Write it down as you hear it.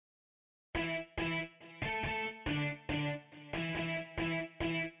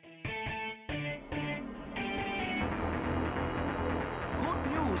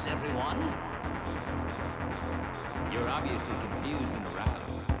house, everyone. You're obviously confused and aroused.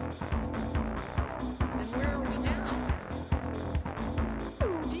 Then where are we now?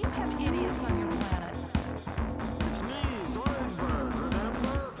 Do you have idiots on your planet? It's me, Zoidberg,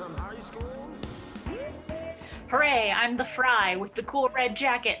 remember from high school? Hooray, I'm the Fry with the cool red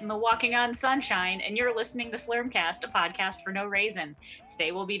jacket and the Walking on Sunshine, and you're listening to Slurmcast, a podcast for no reason.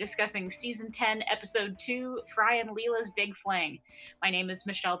 Today we'll be discussing Season 10, Episode 2, Fry and Leela's Big Fling. My name is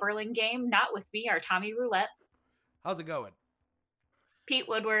Michelle Burlingame. Not with me are Tommy Roulette, How's it going? Pete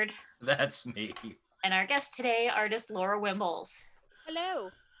Woodward, That's me. and our guest today, artist Laura Wimbles. Hello.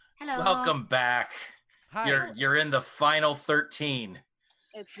 Hello. Welcome back. Hi. You're in the final 13.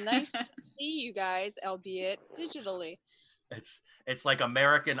 It's nice to see you guys, albeit digitally. It's like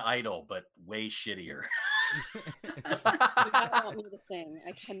American Idol, but way shittier. I don't want me to sing.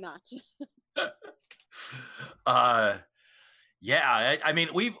 I cannot. Yeah. I mean,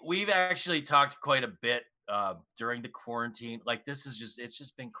 we've actually talked quite a bit during the quarantine. Like it's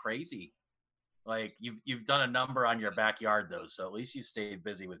just been crazy. Like you've done a number on your backyard though, so at least you stayed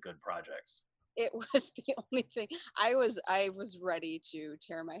busy with good projects. It was the only thing. I was ready to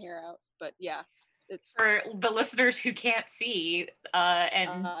tear my hair out, but yeah, it's For the listeners who can't see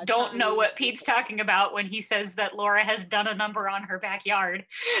and don't know Tommy what was- Pete's talking about when he says that Laura has done a number on her backyard.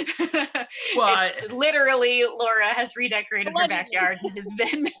 Well, It's literally, Laura has redecorated her Allegedly. backyard and has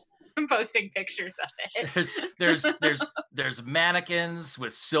been posting pictures of it. There's mannequins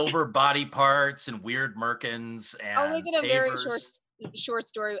with silver body parts and weird merkins and I'll make it a very pavers. short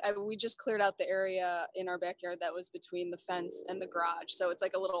story. We just cleared out the area in our backyard that was between the fence and the garage, so it's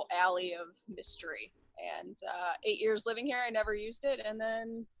like a little alley of mystery. And 8 years living here, I never used it, and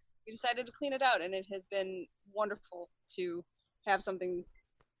then we decided to clean it out, and it has been wonderful to have something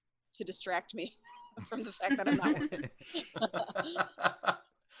to distract me from the fact that I'm not working.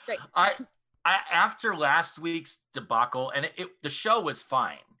 Great. I after last week's debacle, and the show was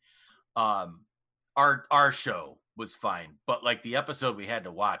fine. Our show was fine, but like the episode we had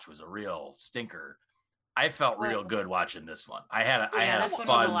to watch was a real stinker. I felt real good watching this one. I had a this one was a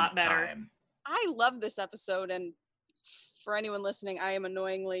fun lot better. time. I love this episode, and for anyone listening, I am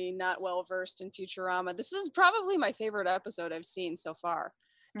annoyingly not well versed in Futurama. This is probably my favorite episode I've seen so far.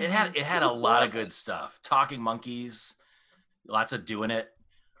 It had a lot of good stuff. Talking monkeys, lots of doing it.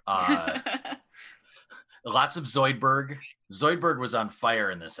 Lots of Zoidberg. Zoidberg was on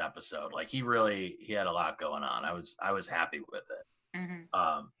fire in this episode. Like he had a lot going on. I was happy with it.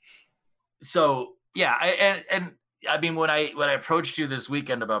 Mhm. So yeah, and I mean when I approached you this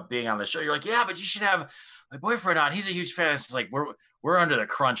weekend about being on the show, you're like, yeah, but you should have my boyfriend on. He's a huge fan. It's like we're under the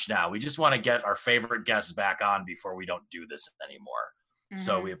crunch now. We just want to get our favorite guests back on before we don't do this anymore.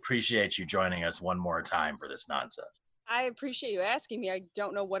 So Mhm. we appreciate you joining us one more time for this nonsense. I appreciate you asking me. I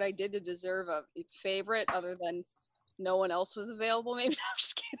don't know what I did to deserve a favorite other than no one else was available. Maybe I'm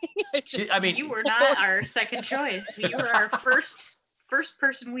just kidding. I mean, You were not our second choice. You were our first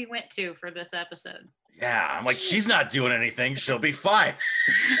person we went to for this episode. yeah, I'm like, she's not doing anything. She'll be fine.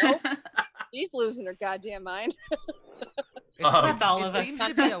 She's losing her goddamn mind. That's all of It us. seems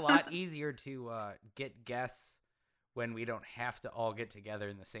to be a lot easier to get guests when we don't have to all get together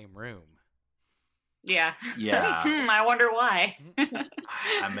in the same room. Yeah. Yeah. I wonder why.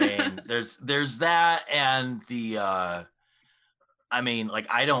 I mean, there's that, and the I mean, like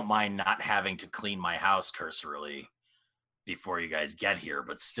I don't mind not having to clean my house cursorily before you guys get here,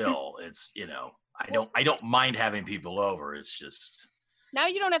 but still, it's I don't mind having people over. It's just Now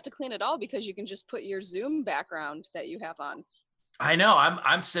you don't have to clean it all because you can just put your Zoom background that you have on. I know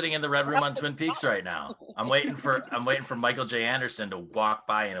I'm sitting in the red room on Twin Peaks right now. I'm waiting for Michael J. Anderson to walk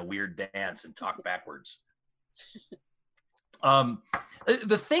by in a weird dance and talk backwards.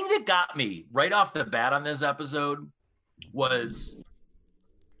 The thing that got me right off the bat on this episode was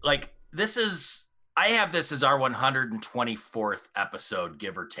like I have this as our 124th episode,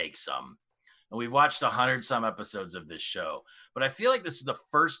 give or take some. And we've watched 100 some episodes of this show, but I feel like this is the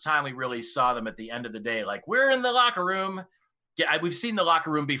first time we really saw them at the end of the day. Like we're in the locker room. Yeah, we've seen the locker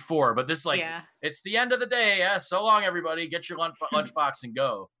room before, but this it's the end of the day. Yeah, so long, everybody. Get your lunchbox and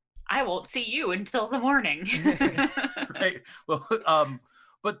go. I won't see you until the morning. Right. Well,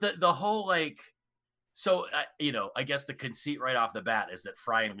 but the whole like, so I guess the conceit right off the bat is that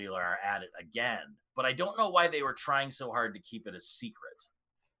Fry and Leela are at it again, but I don't know why they were trying so hard to keep it a secret.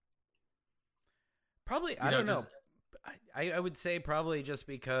 Probably, I don't know. I would say probably just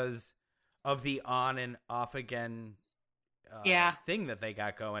because of the on and off again thing that they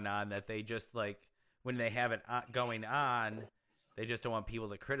got going on, that they just like when they have it going on, they just don't want people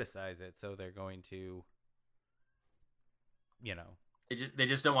to criticize it, so they're going to They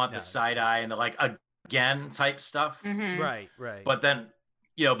just don't want No. the side eye and the like again type stuff. Mhm. Right. But then,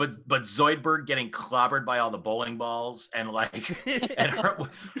 but Zoidberg getting clobbered by all the bowling balls and like, and what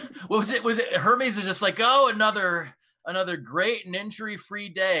was it? Hermes is just like, oh, another great and injury-free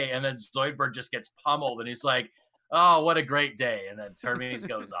day, and then Zoidberg just gets pummeled, and he's like, oh, what a great day, and then Hermes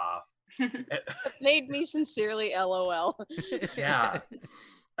goes off. It made me sincerely LOL. Yeah,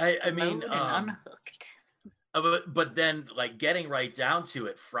 I mean, Load and unhooked. but then like getting right down to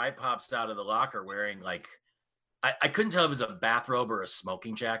it, Fry pops out of the locker wearing like, I couldn't tell if it was a bathrobe or a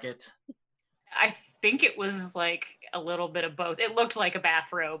smoking jacket. I think it was like a little bit of both. It looked like a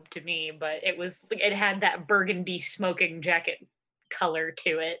bathrobe to me, but it had that burgundy smoking jacket color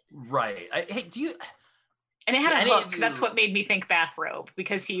to it. Right. Hey, And it Do had a any of hook. That's you- what made me think bathrobe,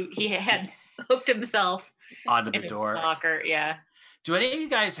 because he had hooked himself onto in the his door? locker. Yeah. Do any of you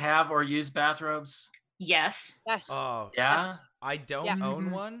guys have or use bathrobes? Yes. Oh, Yeah. I don't Yeah. own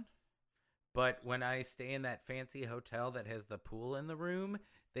Mhm. one, but when I stay in that fancy hotel that has the pool in the room,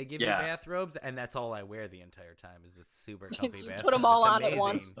 they give Yeah. you bathrobes, and that's all I wear the entire time is this super comfy You bathrobe. put 'em all It's on at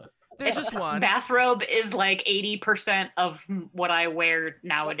once. amazing. There's just one. Bathrobe is like 80% of what I wear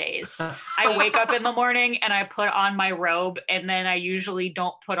nowadays. I wake up in the morning and I put on my robe, and then I usually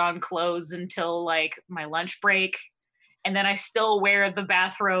don't put on clothes until like my lunch break. And then I still wear the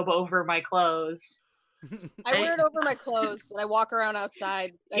bathrobe over my clothes. I wear it over my clothes and I walk around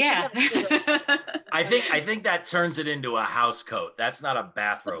outside. I should Yeah. have a cigarette. I think that turns it into a house coat. That's not a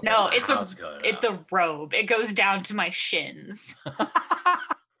bathrobe. No, that's it's a house coat. it's a robe. It goes down to my shins.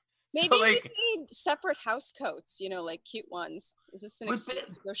 Maybe So, like, you need separate house coats, like cute ones. Is this an But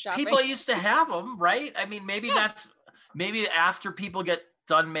excuse to go shopping? people used to have them, right? I mean, maybe maybe after people get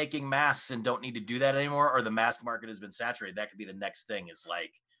done making masks and don't need to do that anymore, or the mask market has been saturated, that could be the next thing, is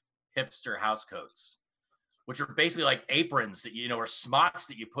like hipster house coats, which are basically like aprons that or smocks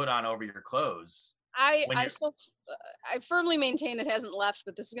that you put on over your clothes. I when you're- still, I firmly maintain it hasn't left,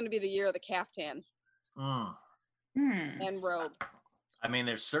 but this is going to be the year of the caftan Mm. and robe. I mean,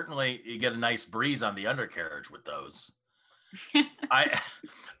 there's certainly, you get a nice breeze on the undercarriage with those. I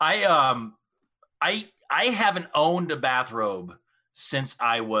haven't owned a bathrobe since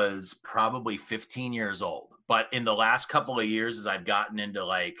I was probably 15 years old. But in the last couple of years, as I've gotten into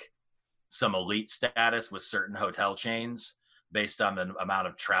like some elite status with certain hotel chains, based on the amount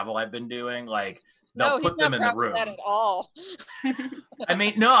of travel I've been doing, like they'll No, put he's them not in the proud of room. that at all. I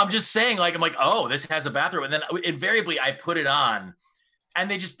mean, no, I'm just saying, like, I'm like, oh, this has a bathroom. And then invariably I put it on and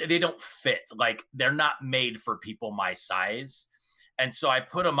they don't fit. Like, they're not made for people my size. And so I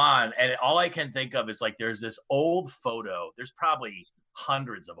put them on, and all I can think of is like, there's this old photo. There's probably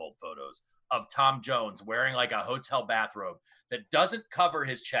hundreds of old photos of Tom Jones wearing like a hotel bathrobe that doesn't cover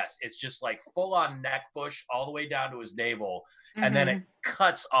his chest. It's just like full on neck bush all the way down to his navel. And then it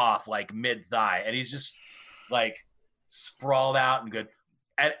cuts off like mid thigh. And he's just like sprawled out and good.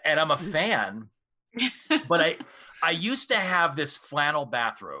 And I'm a fan, but I used to have this flannel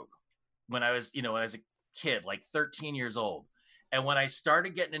bathrobe when I was, when I was a kid, like 13 years old. And when I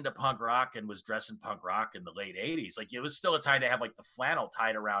started getting into punk rock and was dressing punk rock in the late 80s, like it was still a time to have like the flannel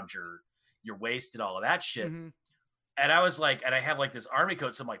tied around your waist and all of that shit. Mhm. And I was like, and I had like this army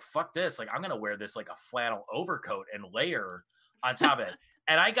coat. So I'm like, fuck this. Like, I'm going to wear this like a flannel overcoat and layer on top of it.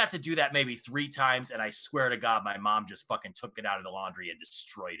 And I got to do that maybe 3 times. And I swear to God, my mom just fucking took it out of the laundry and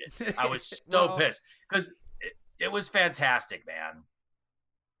destroyed it. I was so Well- pissed because it was fantastic, man.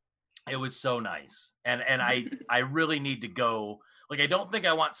 It was so nice. And I really need to go. Like, I don't think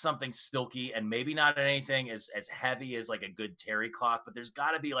I want something silky, and maybe not anything as heavy as like a good terry cloth, but there's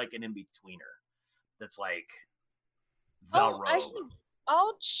got to be like an in-betweener that's like the robe.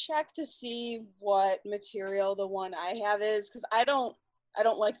 I'll check to see what material the one I have is, because I don't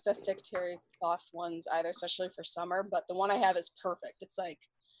like the thick terry cloth ones either, especially for summer. But the one I have is perfect. It's like,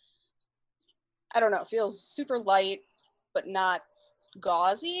 I don't know, it feels super light, but not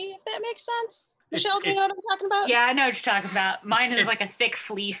gauzy, if that makes sense. Michelle, do you know what I'm talking about? Yeah, I know what you're talking about. Mine is like a thick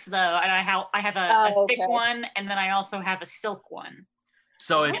fleece though, and I have a thick okay. one, and then I also have a silk one.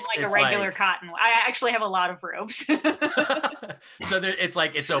 So And it's like it's a regular like, cotton one. I actually have a lot of robes. so it's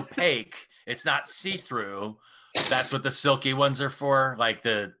like it's opaque. It's not see-through. That's what the silky ones are for, like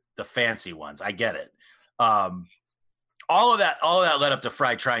the fancy ones. I get it. All of that led up to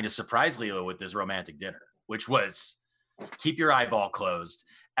Fry trying to surprise Lilo with this romantic dinner, which was keep your eyeball closed.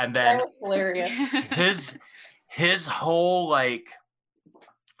 And That then was hilarious. his whole like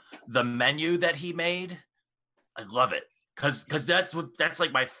the menu that he made, I love it. Cause that's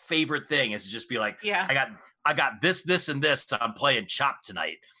like my favorite thing is to just be like, Yeah. I got this, and this. I'm playing Chop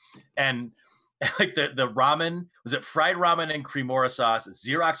tonight. And like the ramen, was it fried ramen and cremora sauce,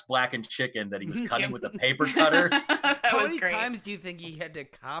 Xerox blackened chicken that he was cutting with a paper cutter. How many times do you think he had to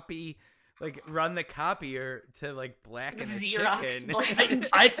copy, like run the copier to like blacken a chicken?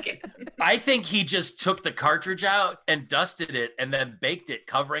 I think he just took the cartridge out and dusted it and then baked it,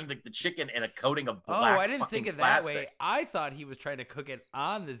 covering the chicken in a coating of black. Oh, I didn't think of plastic. that way. I thought he was trying to cook it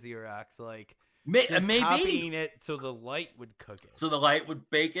on the Xerox, like Maybe copying it so the light would cook it. So the light would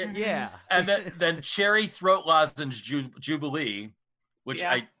bake it. Yeah. And then cherry throat lozenge Jubilee, which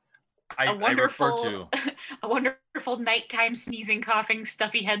I refer to. A wonderful nighttime sneezing, coughing,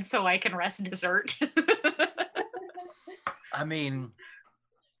 stuffy head so I can rest dessert. I mean,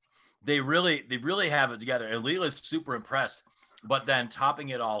 they really have it together. And Leela's super impressed. But then topping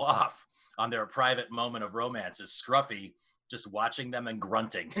it all off on their private moment of romance is Scruffy just watching them and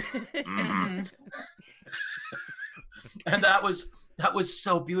grunting. Mm-hmm. And that was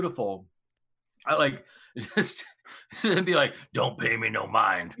so beautiful. I like just be like, don't pay me no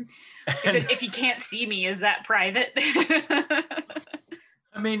mind. If you can't see me, is that private?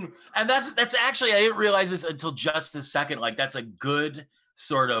 I mean, and that's actually, I didn't realize this until just a second. Like that's a good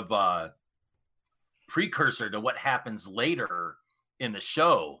sort of precursor to what happens later in the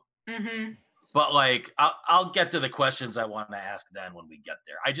show. Mm-hmm. But like, I'll get to the questions I want to ask then when we get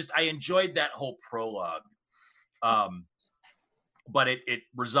there. I enjoyed that whole prologue. But it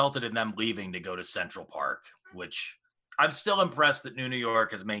resulted in them leaving to go to Central Park, which I'm still impressed that New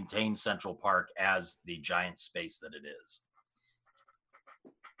York has maintained Central Park as the giant space that it is.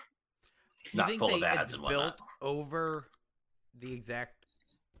 Not full of ads and whatnot. Built over the exact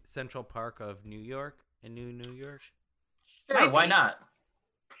Central Park of New York in New York? Sure, why not?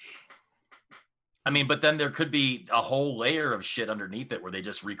 I mean, but then there could be a whole layer of shit underneath it where they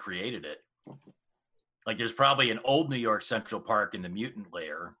just recreated it. Like there's probably an old New York Central Park in the mutant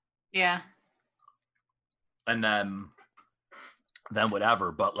layer. Yeah. And then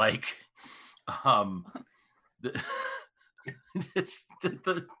whatever. But like, the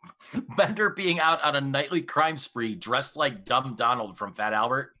Bender being out on a nightly crime spree dressed like Dumb Donald from Fat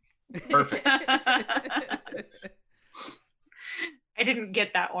Albert. Perfect. I didn't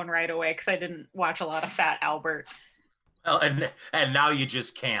get that one right away because I didn't watch a lot of Fat Albert. Well, and now you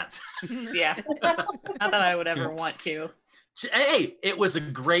just can't. Yeah. Not that I would ever want to. Hey, it was a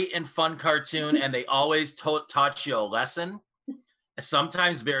great and fun cartoon, and they always taught you a lesson.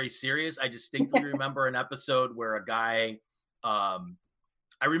 Sometimes very serious. I distinctly remember an episode where a guy, I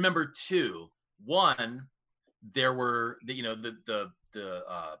remember two. One, there were the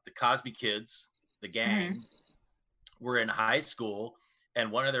Cosby Kids, the gang, were in high school,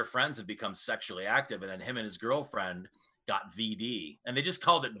 and one of their friends had become sexually active, and then him and his girlfriend got VD, and they just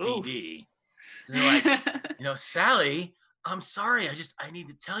called it VD. They're like, Sally, I'm sorry, I need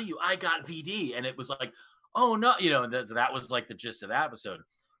to tell you I got VD, and it was like, oh no, and that was like the gist of that episode.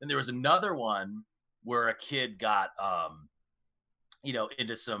 Then there was another one where a kid got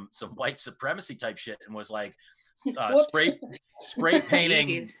into some white supremacy type shit and was like spray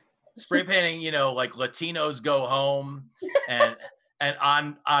painting like Latinos go home and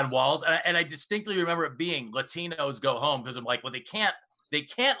on walls, and I distinctly remember it being Latinos go home, because I'm like, well, they can't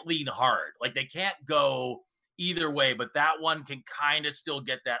lean hard, like they can't go either way, but that one can kind of still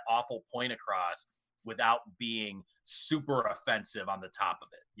get that awful point across without being super offensive on the top of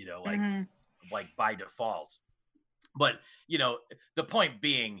it, like by default. But the point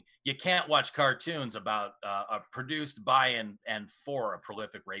being, you can't watch cartoons about produced by and for a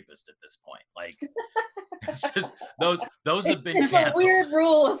prolific rapist at this point. Like, it's just those have been it's canceled. A weird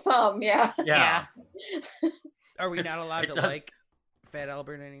rule of thumb, yeah. Are we not allowed to like Fat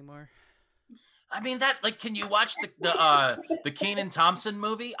Albert anymore? I mean, that, like, can you watch the Kenan Thompson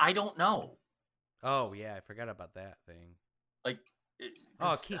movie? I don't know. Oh yeah, I forgot about that thing. Like,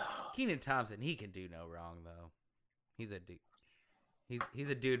 Kenan Thompson, he can do no wrong though. He's a dude. He's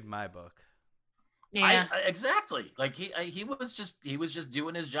a dude in my book. Yeah, exactly. Like he was just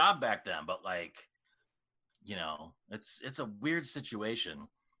doing his job back then. But like, it's a weird situation.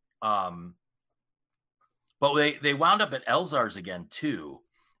 But they wound up at Elzar's again too,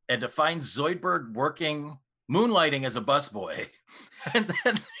 and to find Zoidberg moonlighting as a busboy, and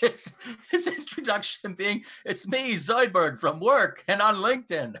then his introduction being, "It's me, Zoidberg, from work and on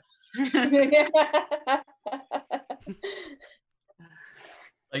LinkedIn."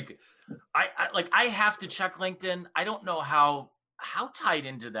 Like, I have to check LinkedIn. I don't know how tied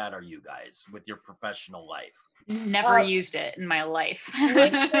into that are you guys with your professional life? Never used it in my life.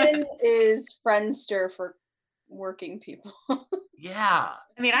 LinkedIn is Friendster for working people. Yeah.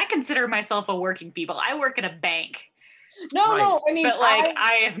 I mean, I consider myself a working people. I work at a bank. No, Right. no. I mean, But like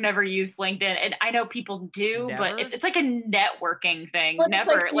I have never used LinkedIn, and I know people do, but Never? it's like a networking thing. but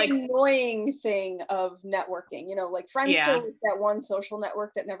Never it's like the annoying thing of networking. You know, like Friendster Yeah. was that one social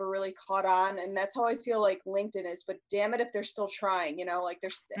network that never really caught on, and that's how I feel like LinkedIn is. But damn it, if they're still trying, you know, like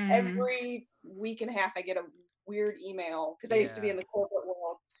there's Mhm. every week and a half I get a weird email because I used to be Yeah. in the corporate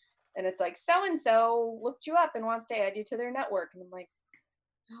world, and it's like so and so looked you up and wants to add you to their network, and I'm like,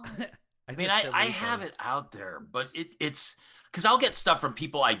 oh. I mean, just I delete have those. it out there, but it's because I'll get stuff from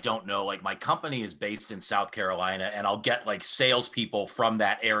people I don't know. Like my company is based in South Carolina, and I'll get like salespeople from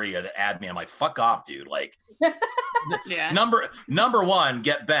that area that add me. I'm like, fuck off, dude. Like, Yeah. number one,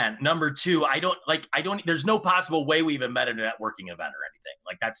 get bent. Number two, I don't. There's no possible way we even met at a networking event or anything.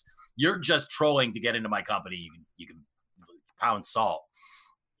 Like you're just trolling to get into my company. You can pound salt,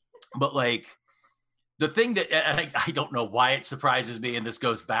 but like. The thing that, and I don't know why it surprises me, and this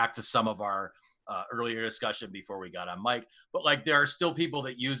goes back to some of our earlier discussion before we got on mic, but like there are still people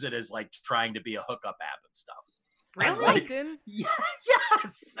that use it as like trying to be a hookup app and stuff. On Really? LinkedIn?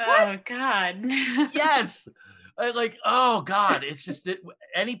 Yes. Oh God. Yes. Oh God, it's just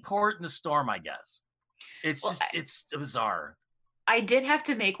any port in the storm, I guess. It's Well, just, it's bizarre. I did have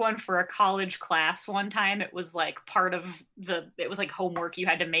to make one for a college class one time. It was like part of it was like homework. You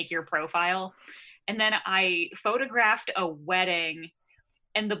had to make your profile. And then I photographed a wedding,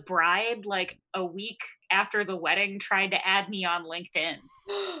 and the bride, like a week after the wedding, tried to add me on LinkedIn.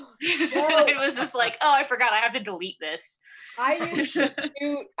 It was just like, oh, I forgot I have to delete this. I used to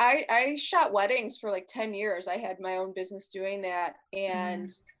do, I shot weddings for like 10 years. I had my own business doing that. And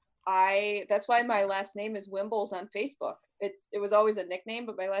that's why my last name is Wimbles on Facebook. It was always a nickname,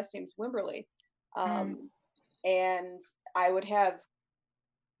 but my last name's Wimberly. And I would have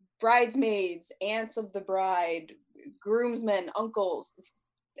bridesmaids, aunts of the bride, groomsmen, uncles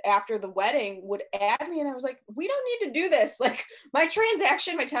after the wedding would add me, and I was like, we don't need to do this. Like my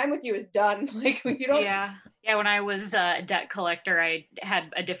transaction, my time with you is done. Like you don't. Yeah. When I was a debt collector, I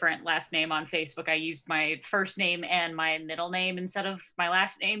had a different last name on Facebook. I used my first name and my middle name instead of my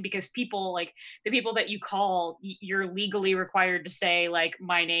last name, because people, like the people that you call, you're legally required to say like,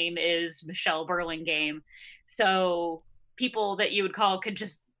 my name is Michelle Burlingame. So people that you would call could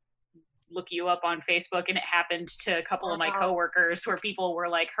just look you up on Facebook. And it happened to a couple of my coworkers where people were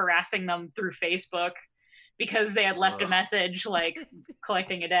like harassing them through Facebook because they had left a message like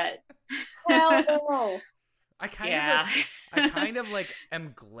collecting a debt. Hell no. I kind of like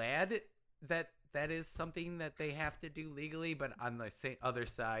am glad that is something that they have to do legally, but on the other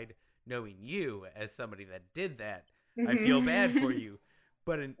side, knowing you as somebody that did that, I feel bad for you.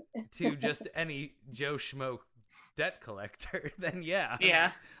 But to just any Joe Schmo debt collector, then yeah,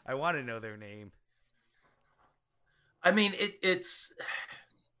 I want to know their name. I mean, it's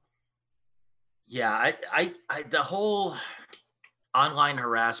yeah, I the whole online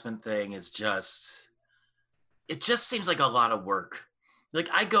harassment thing is just, it just seems like a lot of work. Like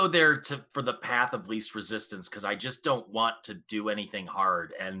I go there for the path of least resistance because I just don't want to do anything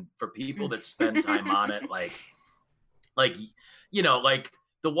hard. And for people that spend time on it, like you know, like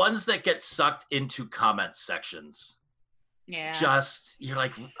the ones that get sucked into comment sections, just you're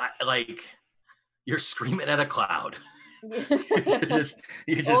like you're screaming at a cloud. you're just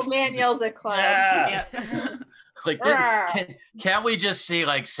old man yells at cloud. Yeah. Like, can't we just see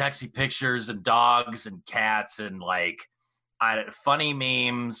like sexy pictures and dogs and cats and like funny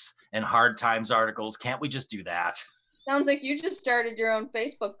memes and hard times articles? Can't we just do that? Sounds like you just started your own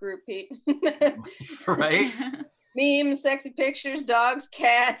Facebook group, Pete. Right? Memes, sexy pictures, dogs,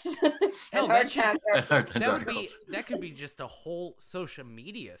 cats. Hell, hard that could be just a whole social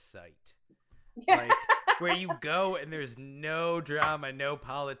media site. Like, where you go and there's no drama, no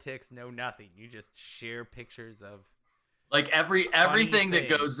politics, no nothing. You just share pictures of like everything that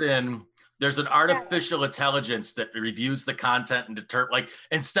goes in. There's an artificial intelligence that reviews the content and like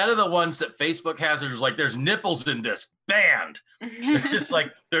instead of the ones that Facebook has, there's like there's nipples in this, banned. It's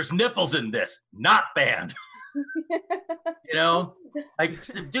like there's nipples in this, not banned. You know, like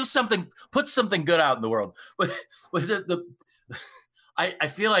do something, put something good out in the world. With I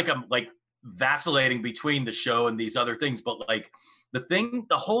feel like I'm like vacillating between the show and these other things, but like the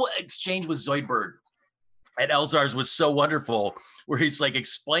whole exchange with Zoidberg at Elzar's was so wonderful, where he's like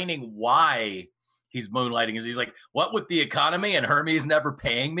explaining why he's moonlighting. He's like, what with the economy and Hermes never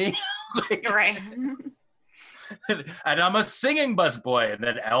paying me? Like, right. And I'm a singing busboy, and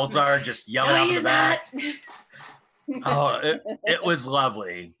then Elzar just yelling out the back. Oh, it was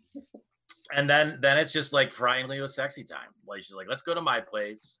lovely. And then it's just like finally with sexy time. Like she's like, let's go to my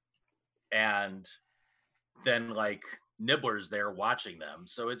place. And then like Nibbler's there watching them.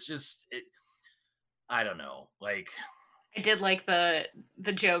 So it's just, I don't know. Like, I did like the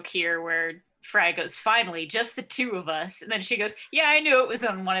joke here where Fry goes, "Finally, just the two of us," and then she goes, "Yeah, I knew it was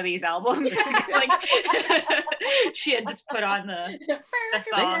on one of these albums." It's like she had just put on the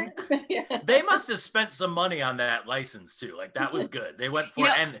song. They must have spent some money on that license too. Like that was good. They went for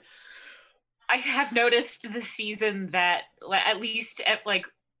it. And I have noticed this season that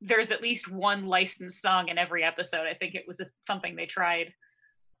there's at least one licensed song in every episode. I think it was something they tried.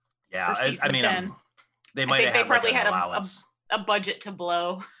 Yeah, for season 10. They might have probably like had allowance. a budget to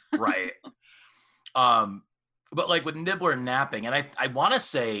blow. Right. But like with Nibbler napping, and I want to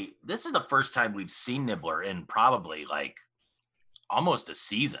say this is the first time we've seen Nibbler in probably like almost a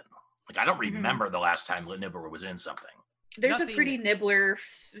season. Like I don't remember the last time Nibbler was in something. There's a pretty Nibbler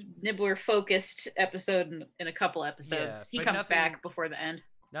focused episode in a couple episodes. He comes back before the end.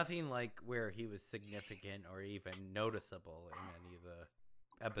 Nothing like where he was significant or even noticeable in any of the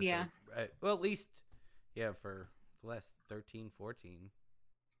episodes. Yeah. Well, at least, for the last 13, 14.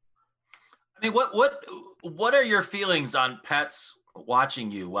 I mean, what are your feelings on pets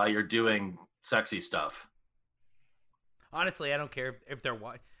watching you while you're doing sexy stuff? Honestly, I don't care if they're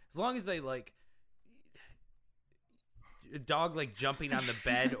as long as they like a dog like jumping on the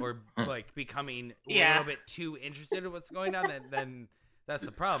bed or like becoming a little bit too interested in what's going on, then that's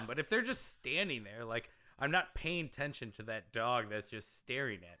the problem. But if they're just standing there, like I'm not paying attention to that dog that's just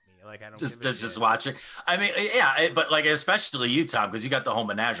staring at me. Like I don't just watching. I mean, but like especially you, Tom, because you got the whole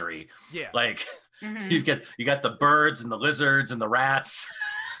menagerie. Yeah. Like you got the birds and the lizards and the rats.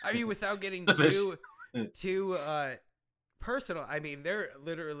 I mean, without getting too personal, I mean, there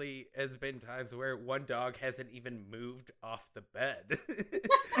literally has been times where one dog hasn't even moved off the bed.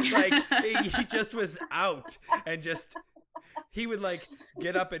 Like he just was out and he would like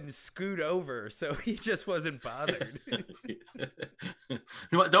get up and scoot over, so he just wasn't bothered.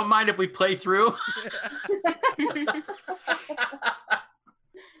 Don't mind if we play through.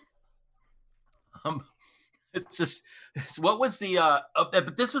 What was the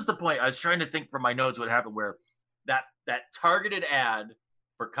but this was the point I was trying to think from my notes what happened where that targeted ad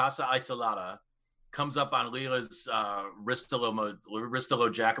for Casa Isolada comes up on Leela's Ristolo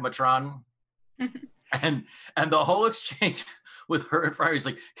Jackamatron. And the whole exchange with her and Fry is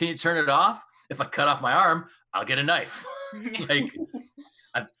like, can you turn it off? If I cut off my arm, I'll get a knife. Like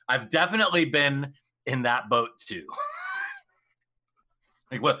I've definitely been in that boat too.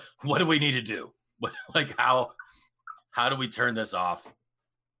 Like what do we need to do? Like how do we turn this off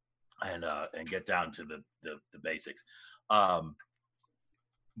and get down to the basics?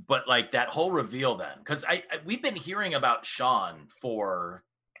 But like that whole reveal then, because we've been hearing about Sean for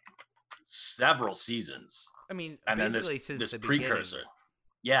several seasons. I mean, and then since this the precursor. beginning.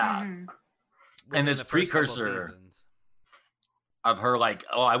 Yeah. And this precursor of her like,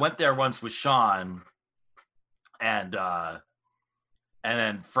 oh, I went there once with Sean and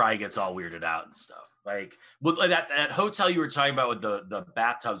then Fry gets all weirded out and stuff. Like that hotel you were talking about with the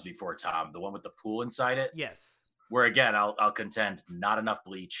bathtubs before, Tom, the one with the pool inside it. Yes. Where again, I'll contend not enough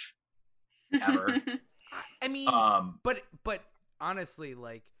bleach ever. I mean, but honestly,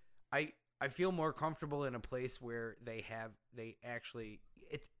 like I feel more comfortable in a place where they actually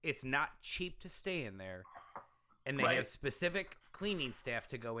it's not cheap to stay in there, and they have specific cleaning staff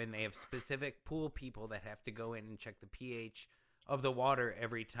to go in. They have specific pool people that have to go in and check the pH of the water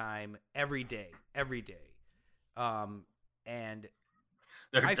every day. And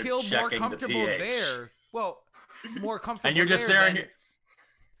I feel more comfortable there. Well, more comfortable. And you're just there and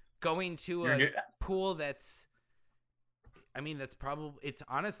going to a pool that's. I mean, it's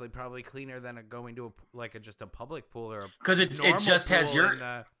honestly probably cleaner than going to just a public pool or because it just has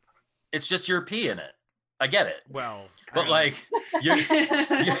it's just your pee in it. I get it. Well, but like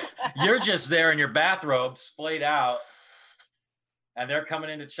you're just there in your bathrobe, splayed out, and they're coming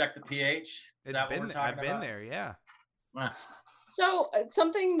in to check the pH. I've been there, yeah. So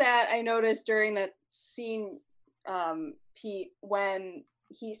something that I noticed during that scene, Pete, when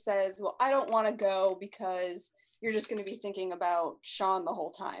he says, "Well, I don't want to go because you're just going to be thinking about Sean the whole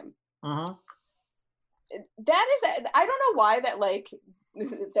time." Uh-huh. That is, I don't know why that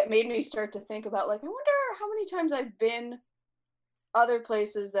that made me start to think about I wonder how many times I've been other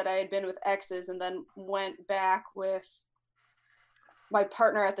places that I had been with exes and then went back with my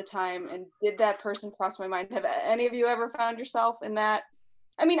partner at the time, and did that person cross my mind? Have any of you ever found yourself in that?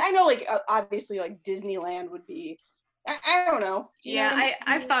 I mean, I know obviously Disneyland would be, I don't know.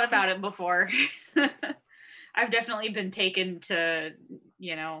 I've thought about it before. I've definitely been taken to,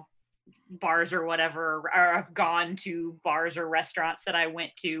 bars or whatever, or I've gone to bars or restaurants that I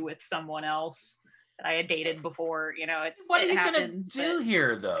went to with someone else that I had dated before. You know, What are you happens, gonna do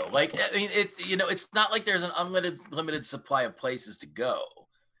here, though? Like, I mean, it's not like there's an unlimited supply of places to go.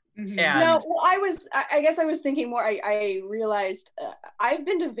 Mhm. And No, well, I guess I was thinking more. I realized I've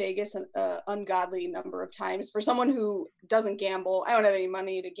been to Vegas an ungodly number of times. For someone who doesn't gamble, I don't have any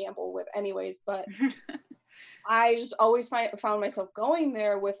money to gamble with anyways, but I just always found myself going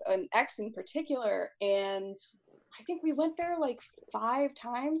there with an ex in particular. And I think we went there like 5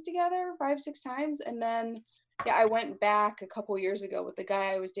 times together, 6 times. And then, yeah, I went back a couple years ago with the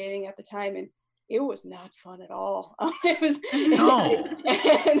guy I was dating at the time, and it was not fun at all. It was No.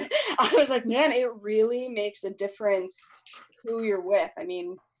 and I was like, man, it really makes a difference who you're with. I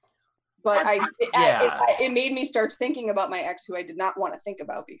mean, but it made me start thinking about my ex, who I did not want to think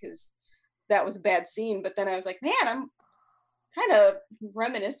about because that was a bad scene. But then I was like, man, I'm kind of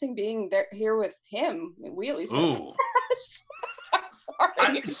reminiscing being there here with him in Wheelies. Ooh.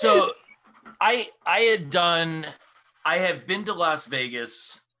 Sorry. So I have been to Las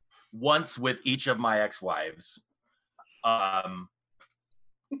Vegas once with each of my ex-wives. And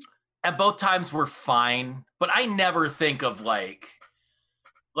both times were fine, but I never think of like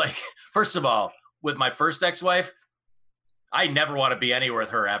first of all, with my first ex-wife, I never want to be anywhere with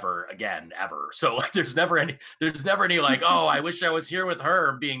her ever again, ever. So like there's never any like, oh, I wish I was here with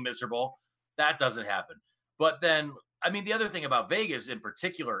her being miserable. That doesn't happen. But then, I mean, the other thing about Vegas in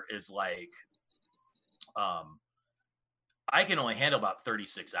particular is like, I can only handle about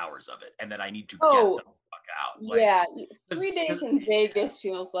 36 hours of it, and then I need to get the fuck out. Like, yeah, 3 days in Vegas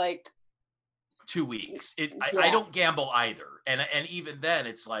feels like 2 weeks. I don't gamble either, and even then,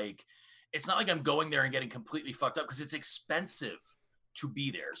 it's like it's not like I'm going there and getting completely fucked up because it's expensive to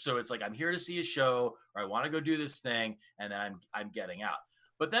be there. So it's like I'm here to see a show, or I want to go do this thing, and then I'm getting out.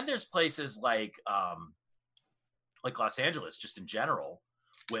 But then there's places like Los Angeles, just in general,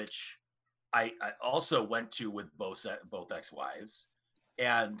 which I also went to with both ex-wives,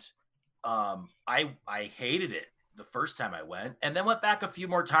 and I hated it the first time I went, and then went back a few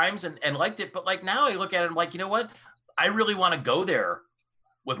more times and liked it. But like now I look at it and I'm like, you know what? I really want to go there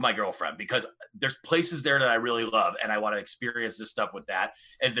with my girlfriend because there's places there that I really love, and I want to experience this stuff with that.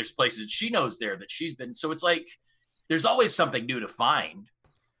 And there's places that she knows there that she's been. So it's like there's always something new to find.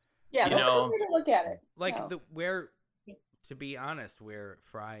 Yeah, that's a good way to look at it. Like to be honest, where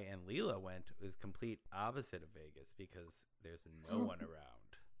Fry and Leela went was complete opposite of Vegas because there's no one around.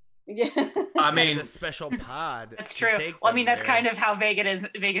 Yeah, I mean, the special pod. That's true. Well, I mean, that's kind of how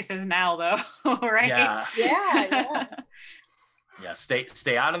Vegas is now, though, right? Yeah. Yeah,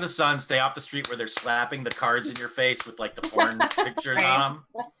 stay out of the sun. Stay off the street where they're slapping the cards in your face with like the porn pictures on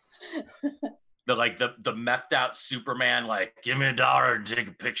them. The methed out Superman, like, give me $1 and take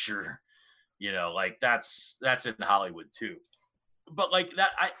a picture. You know, like that's in Hollywood too. But like that,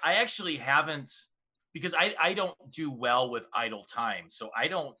 I actually haven't, because I don't do well with idle time. So I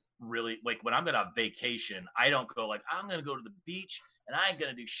don't really, like when I'm gonna vacation, I don't go like, I'm gonna go to the beach and I ain't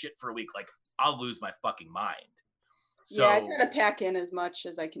gonna do shit for a week. Like I'll lose my fucking mind. So, yeah, I try to pack in as much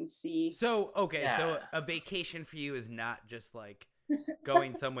as I can see. So, okay, so a vacation for you is not just like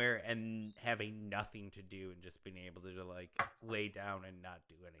going somewhere and having nothing to do and just being able to like lay down and not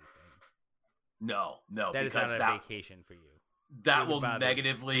do anything. No, that is not a vacation for you. That will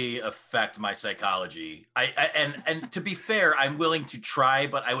negatively affect my psychology. And to be fair, I'm willing to try,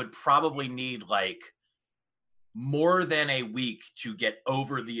 but I would probably need like more than a week to get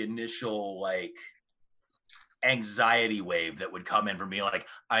over the initial like anxiety wave that would come in for me. Like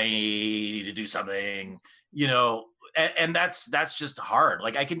I need to do something, you know, and that's just hard.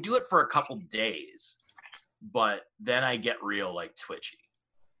 Like I can do it for a couple days, but then I get real like twitchy.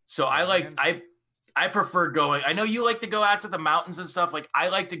 So I prefer going. I know you like to go out to the mountains and stuff. Like I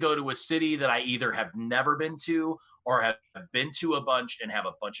like to go to a city that I either have never been to or have been to a bunch and have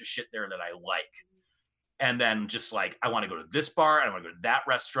a bunch of shit there that I like. And then just like, I want to go to this bar, I want to go to that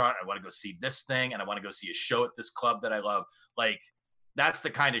restaurant, I want to go see this thing, and I want to go see a show at this club that I love. Like that's the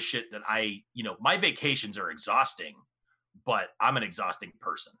kind of shit that my vacations are exhausting, but I'm an exhausting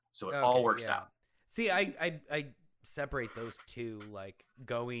person. So it all works out. See, I separate those two, like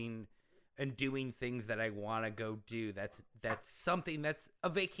going and doing things that I want to go do. That's something that's a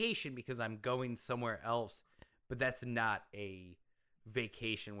vacation because I'm going somewhere else, but that's not a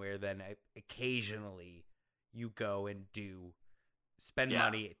vacation where then occasionally you go and spend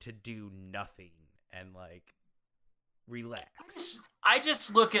money to do nothing and like relax. I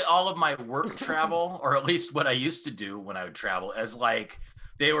just look at all of my work travel, or at least what I used to do when I would travel, as like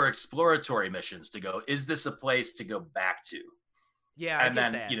they were exploratory missions to go, is this a place to go back to? Yeah, I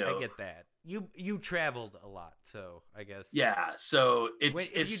get that. You traveled a lot, so I guess. Yeah, so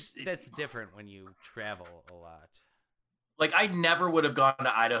it's that's different when you travel a lot. Like I never would have gone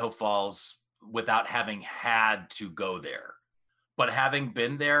to Idaho Falls without having had to go there. But having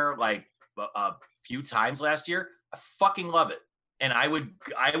been there like a few times last year, I fucking love it. And I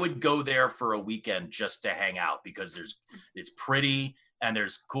would go there for a weekend just to hang out because it's pretty and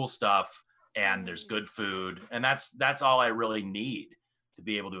there's cool stuff and there's good food. And that's all I really need to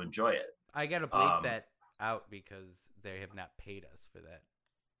be able to enjoy it. I gotta bleep that out because they have not paid us for that.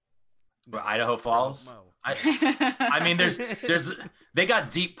 For Idaho Falls? I mean, there's they got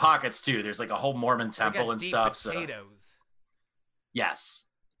deep pockets too. There's like a whole Mormon temple and stuff. Potatoes. So yes.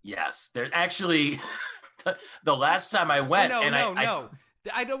 There's actually the last time I went. No.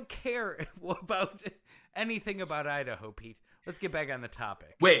 I don't care about anything about Idaho, Pete. Let's get back on the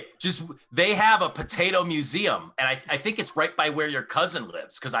topic. Wait, they have a potato museum, and I think it's right by where your cousin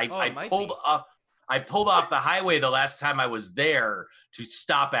lives. Because I pulled off the highway the last time I was there to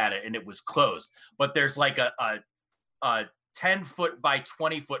stop at it, and it was closed. But there's like a 10-foot by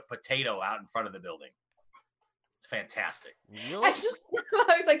 20-foot potato out in front of the building. It's fantastic. I was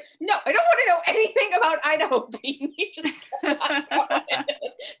like, no, I don't want to know anything about Idaho, Pete. You just kept on going.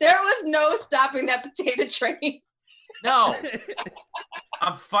 There was no stopping that potato train. No,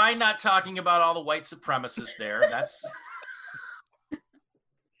 I'm fine not talking about all the white supremacists there. That's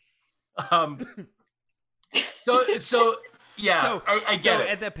so yeah. So I get it.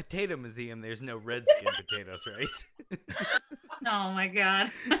 At the potato museum, there's no redskin potatoes, right? Oh my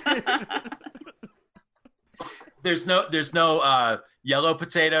god. There's no yellow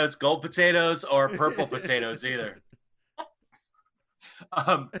potatoes, gold potatoes, or purple potatoes either.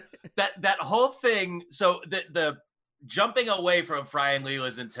 That whole thing. So the jumping away from Fry and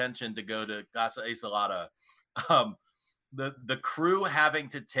Leela's intention to go to Casa Isolada, the crew having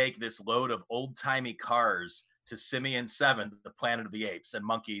to take this load of old-timey cars to Simian 7, the planet of the apes, and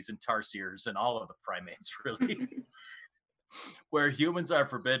monkeys and tarsiers and all of the primates, really, where humans are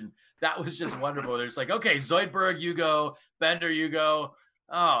forbidden. That was just wonderful. There's like, okay, Zoidberg, you go. Bender, you go.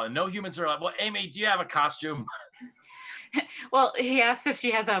 Oh, no humans are allowed. Well, Amy, do you have a costume? Well, he asks if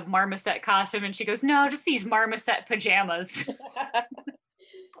she has a marmoset costume, and she goes, no, just these marmoset pajamas.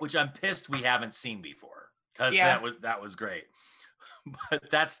 Which I'm pissed we haven't seen before, because that was great. But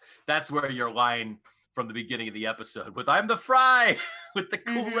that's where your line from the beginning of the episode with "I'm the Fry" with the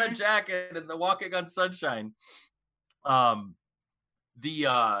cool red jacket and the walking on sunshine. The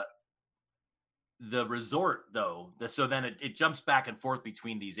resort though, so then it jumps back and forth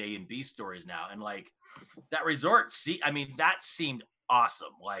between these A and B stories now, and like that resort, that seemed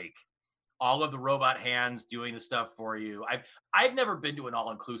awesome. Like all of the robot hands doing the stuff for you. I've never been to an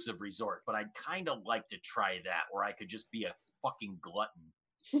all-inclusive resort, but I'd kind of like to try that, where I could just be a fucking glutton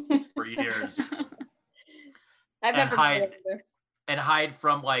for years. I've never been either. And hide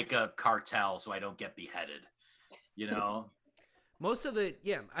from like a cartel so I don't get beheaded. You know? Most of the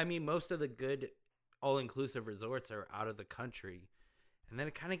good all-inclusive resorts are out of the country. And then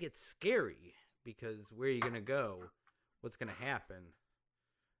it kind of gets scary because where are you going to go? What's going to happen?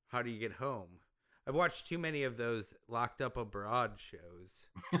 How do you get home? I've watched too many of those Locked Up Abroad shows.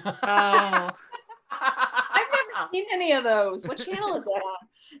 Oh. I've never seen any of those. What channel is that on?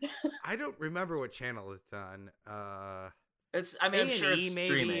 I don't remember what channel it's on. I'm sure it's maybe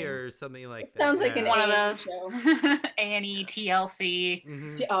streaming or something like that. Sounds like an One of A&E those. show. A&E, TLC,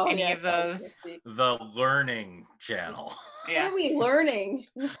 any of those. The Learning Channel. Yeah. What are we learning?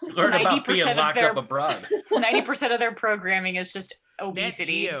 Learn about being 90% locked up abroad. 90% of their programming is just Nat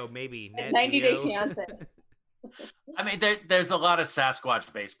obesity. Geo, maybe. Nat 90 Day Geo. Fiance. I mean, there's a lot of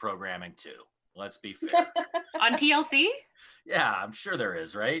Sasquatch-based programming too. Let's be fair. On TLC? Yeah, I'm sure there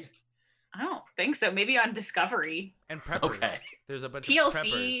is, right? I don't think so. Maybe on Discovery. And preppers. Okay. There's a bunch of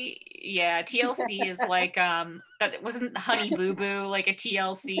TLC, preppers. yeah, TLC is like that wasn't Honey Boo Boo like a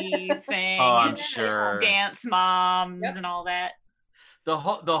TLC thing. Oh, I'm sure. Dance Moms and all that. The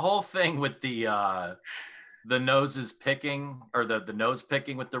whole thing with the noses picking, or the nose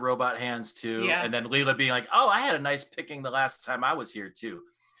picking with the robot hands too, and then Leela being like, "Oh, I had a nice picking the last time I was here too."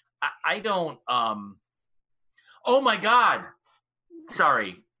 I don't. Oh my God.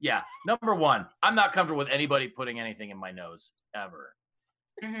 Sorry. Yeah. Number one, I'm not comfortable with anybody putting anything in my nose ever.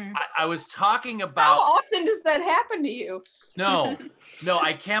 Mm-hmm. I was talking about. How often does that happen to you? No,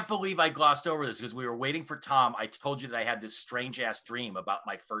 I can't believe I glossed over this because we were waiting for Tom. I told you that I had this strange ass dream about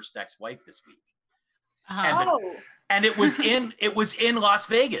my first ex-wife this week. Uh-huh. And it was in Las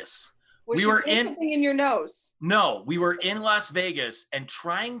Vegas. We were in your nose. No, we were in Las Vegas and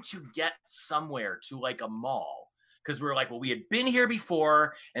trying to get somewhere to like a mall because we were like, well, we had been here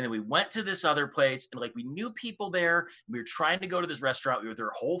before, and then we went to this other place, and like we knew people there. We were trying to go to this restaurant. We were with their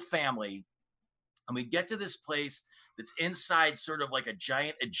whole family, and we get to this place that's inside sort of like a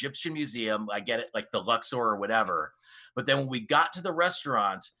giant Egyptian museum. I get it, like the Luxor or whatever. But then when we got to the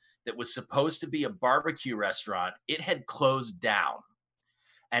restaurant that was supposed to be a barbecue restaurant, it had closed down.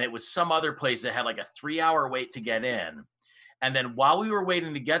 And it was some other place that had like a 3-hour wait to get in. And then while we were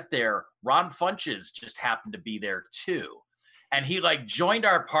waiting to get there, Ron Funches just happened to be there too. And he like joined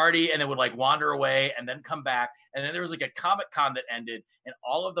our party and then would like wander away and then come back. And then there was like a Comic-Con that ended and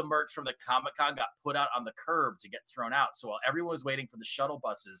all of the merch from the Comic-Con got put out on the curb to get thrown out. So while everyone was waiting for the shuttle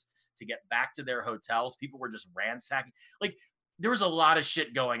buses to get back to their hotels, people were just ransacking. Like there was a lot of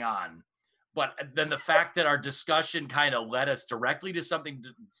shit going on. But then the fact that our discussion kind of led us directly to something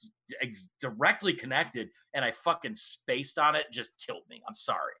directly connected and I fucking spaced on it just killed me. I'm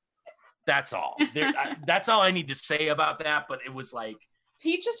sorry. That's all. That's all I need to say about that. But it was like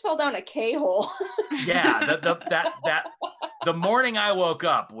Pete just fell down a K-hole. Yeah, the morning I woke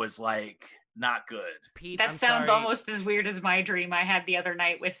up was like not good. Pete, That I'm sounds sorry. almost as weird as my dream I had the other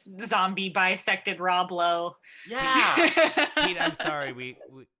night with zombie bisected Rob Lowe. Yeah. Pete, I'm sorry.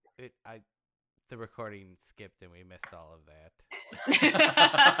 The recording skipped and we missed all of that.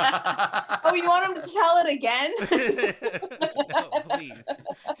 Oh, you want him to tell it again? No, please.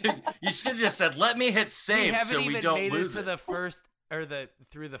 You should have just said, "Let me hit We save haven't so we even don't made lose it to it." the first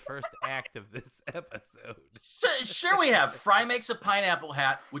through the first act of this episode. Sure, we have. Fry makes a pineapple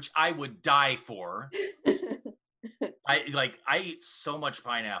hat, which I would die for. I eat so much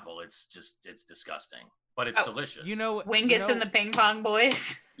pineapple. It's disgusting, but it's delicious. You know, Wingus and the Ping Pong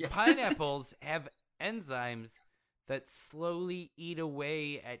Boys. Yes. pineapples have enzymes that slowly eat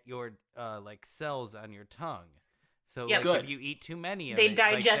away at your like cells on your tongue. So Yep. like Good. if you eat too many of They it,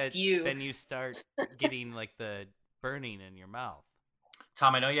 like, digest you. then you start getting like the burning in your mouth.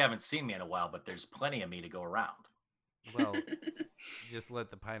 Tom, I know you haven't seen me in a while, but there's plenty of me to go around. Well, just let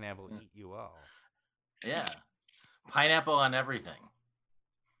the pineapple eat you all. Yeah. Pineapple on everything.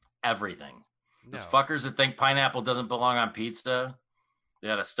 Everything. No. Those fuckers that think pineapple doesn't belong on pizza, they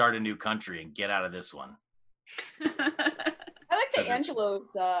got to start a new country and get out of this one. I like the 'Cause it's- Angelo's.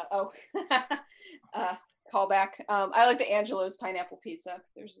 Callback. I like the Angelo's pineapple pizza.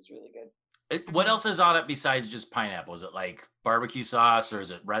 Theirs is really good. What else is on it besides just pineapple? Is it like barbecue sauce or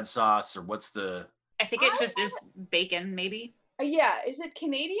is it red sauce or what's the... I think it just is bacon, maybe. Yeah, is it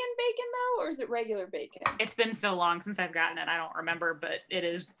Canadian bacon though, or is it regular bacon? It's been so long since I've gotten it, I don't remember, but it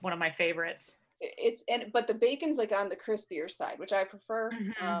is one of my favorites. But the bacon's like on the crispier side, which I prefer.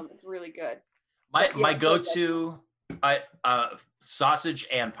 Mhm. It's really good. My But, yeah, go-to sausage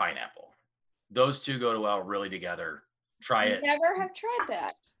and pineapple. Those two go well really together. Try it. Never have tried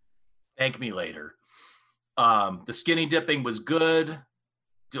that. Thank me later. The skinny dipping was good.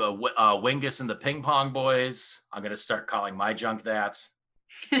 Wingus and the Ping Pong Boys. I'm gonna start calling my junk that.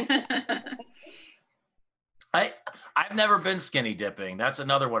 I've never been skinny dipping. That's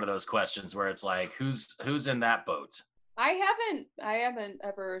another one of those questions where it's like, who's in that boat? I haven't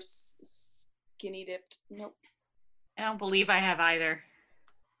ever skinny dipped. Nope. I don't believe I have either.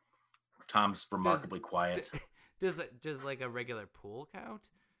 Tom's remarkably quiet. Does like a regular pool count?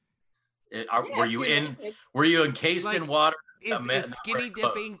 Were you encased Like, in water? Is skinny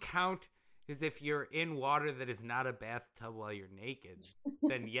dipping clothes. count as if you're in water that is not a bathtub while you're naked?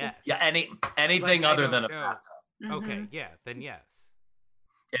 Then yes. Yeah, anything Like, I other than a don't know. bathtub. Okay, Mhm. yeah, then yes.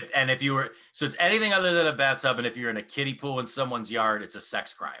 So it's anything other than a bathtub, and if you're in a kiddie pool in someone's yard, it's a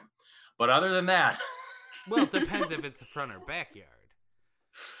sex crime. But other than that, Well, it depends if it's the front or backyard.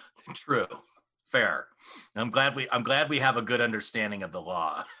 true, fair. I'm glad we have a good understanding of the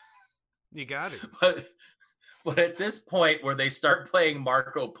law. You got it. But at this point where they start playing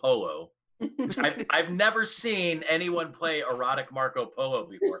Marco Polo, I've never seen anyone play erotic Marco Polo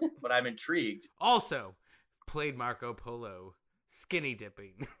before, but I'm intrigued. Also, played Marco Polo skinny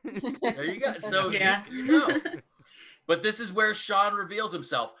dipping. There you go. So Yeah. you go. But this is where Sean reveals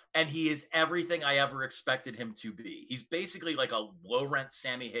himself, and he is everything I ever expected him to be. He's basically like a low-rent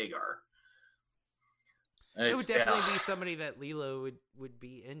Sammy Hagar. And It would it's- definitely be somebody that Lilo would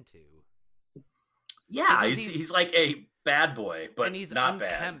be into. Yeah, because he's like a bad boy, but and he's not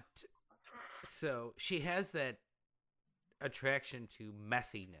bad. unkempt. So she has that attraction to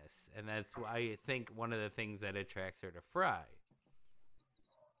messiness, and that's why I think one of the things that attracts her to Fry.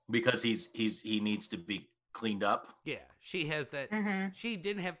 Because he needs to be cleaned up. Yeah, she has that. Mhm. She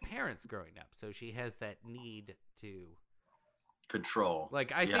didn't have parents growing up, so she has that need to. Control.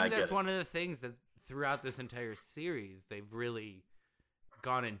 Like, I Yeah, think get that's it. one of the things that throughout this entire series, they've really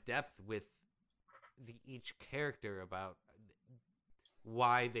gone in depth with each character about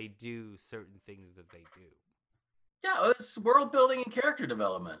why they do certain things that they do. Yeah, it's world building and character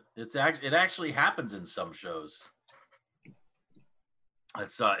development. It actually happens in some shows.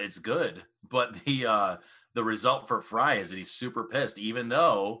 It's good, but the result for Fry is that he's super pissed, even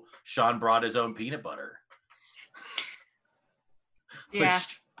though Sean brought his own peanut butter. Yeah.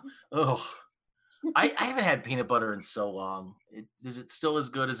 I haven't had peanut butter in so long. Is it still as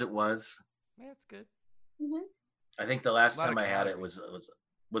good as it was? Yeah, it's good. Mm-hmm. I think the last A lot time of I had it calories.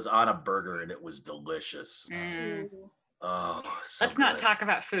 was on a burger, and it was delicious. Mm. Oh, so Let's not good. talk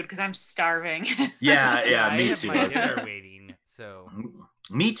about food because I'm starving. Yeah, I me have too. my dinner waiting, so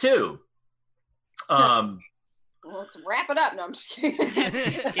Me too. Well, let's wrap it up. No, I'm just kidding.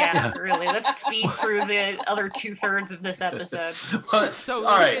 Yeah, really. Let's speed through the other 2/3 of this episode. so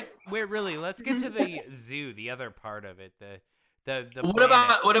all right. let's get to the zoo, the other part of it. The What planet.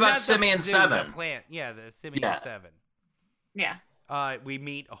 about Not the Simeon zoo, 7? The plant, yeah, the Simeon Yeah. 7. Yeah. We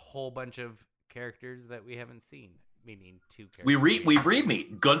meet a whole bunch of characters that we haven't seen. Meaning 2 characters. We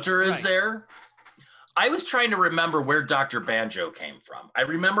re-meet. Gunter is Right. there. I was trying to remember where Dr. Banjo came from. I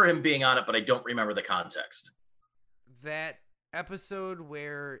remember him being on it, but I don't remember the context. That episode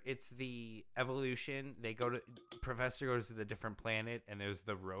where it's the evolution. Professor goes to the different planet, and there's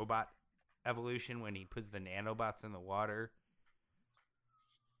the robot evolution when he puts the nanobots in the water.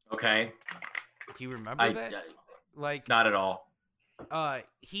 Okay. Do you remember that? Like, Not at all.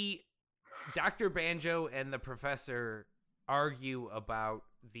 Dr. Banjo and the professor argue about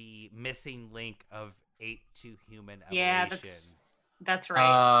the missing link of ape to human evolution. Yeah, that's right.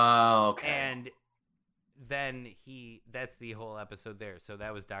 Oh, okay. And then that's the whole episode there. So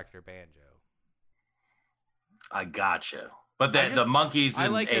that was Dr. Banjo. I gotcha. But the monkeys I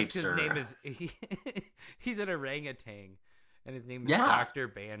and like apes his are... name is he's an orangutan, and his name is Yeah. Dr.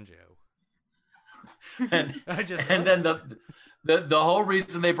 Banjo. and, I just and then the whole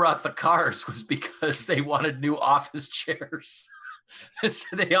reason they brought the cars was because they wanted new office chairs.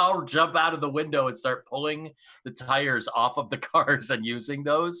 So they all jump out of the window and start pulling the tires off of the cars and using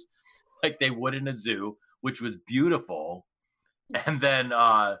those like they would in a zoo, which was beautiful. And then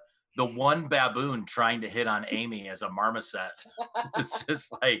the one baboon trying to hit on Amy as a marmoset was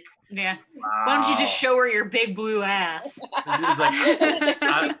just like, Yeah. wow. Why don't you just show her your big blue ass? It's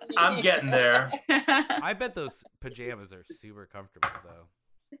like, I'm getting there. I bet those pajamas are super comfortable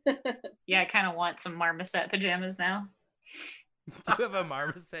though. Yeah, I kind of want some marmoset pajamas now. Do you have a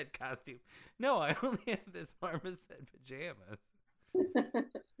marmoset costume? No, I only have this marmoset pajamas.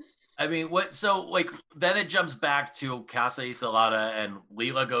 I mean, then it jumps back to Casa Isolada, and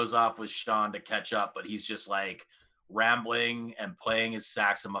Leela goes off with Sean to catch up, but he's just like rambling and playing his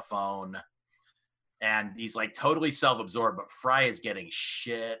saxophone, and he's like totally self-absorbed, but Fry is getting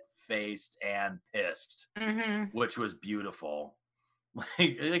shit-faced and pissed, which was beautiful.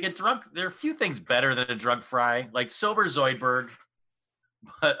 Like a drunk, there are a few things better than a drunk Fry, like sober Zoidberg,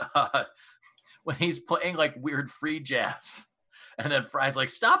 but when he's playing like weird free jazz, and then Fry's like,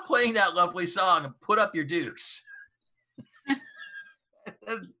 "Stop playing that lovely song and put up your dukes."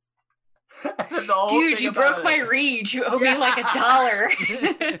 and the whole Dude, thing you about broke my reed. You owe me like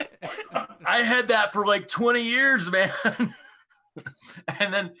 $1. I had that for like 20 years, man.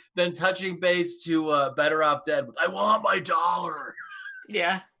 And then touching base to Better Off Dead. I want my $1.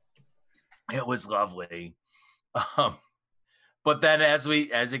 Yeah. It was lovely. But then as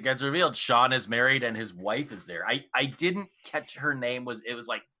it gets revealed, Sean is married and his wife is there. I didn't catch her name. It was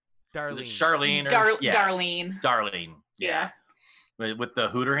like Darlene. Was it Charlene or Darlene. Darlene. Yeah. With the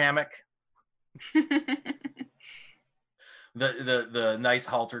hooter hammock. the nice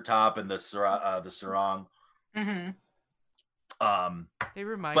halter top and the sarong. They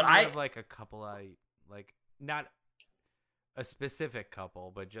remind but me of like a couple like not a specific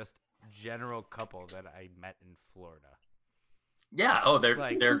couple, but just general couple that I met in Florida. Yeah. Oh,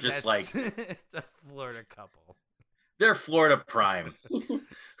 they're just like it's a Florida couple. They're Florida prime.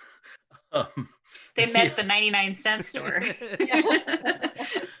 They met at the 99-cent store.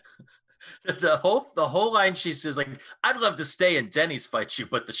 The whole line she says, like, "I'd love to stay in Denny's fight you,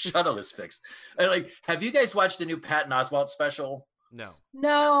 but the shuttle is fixed." And like, have you guys watched the new Patton Oswalt special? No.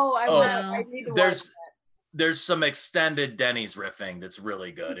 No, I need to watch that. There's some extended Denny's riffing that's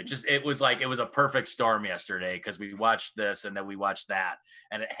really good. It was a perfect storm yesterday because we watched this and then we watched that,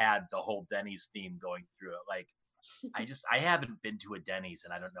 and it had the whole Denny's theme going through it. Like, I haven't been to a Denny's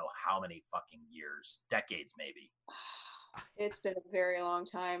in I don't know how many fucking years, decades maybe. It's been a very long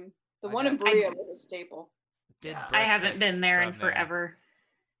time. The one in Brea was a staple. I haven't been there in forever.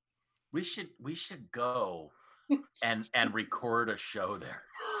 We should go and record a show there.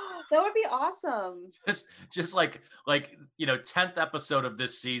 That would be awesome. Just like 10th episode of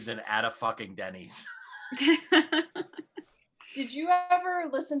this season at a fucking Denny's. Did you ever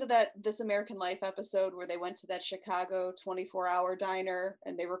listen to that This American Life episode where they went to that Chicago 24-hour diner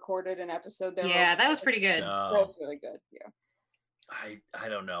and they recorded an episode there? Yeah, that was pretty good. That was really good. Yeah. I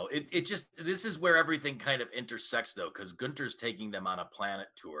don't know. It just, this is where everything kind of intersects though, because Gunter's taking them on a planet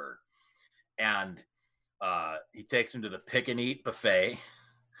tour, and he takes them to the Pick and Eat buffet,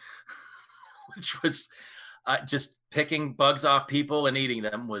 which was just picking bugs off people and eating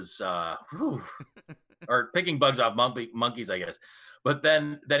them was, or picking bugs off monkeys, I guess. But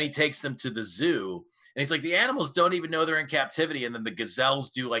then he takes them to the zoo, and he's like, the animals don't even know they're in captivity. And then the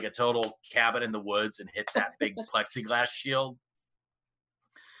gazelles do like a total Cabin in the Woods and hit that big plexiglass shield.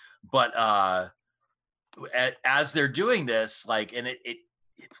 But as they're doing this, like, and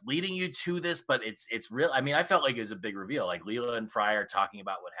it's leading you to this, but it's real. I mean, I felt like it was a big reveal. Like Leela and Fry are talking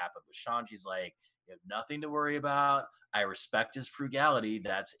about what happened with Sean. She's like, you have nothing to worry about. I respect his frugality.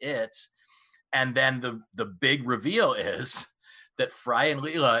 That's it. And then the big reveal is that Fry and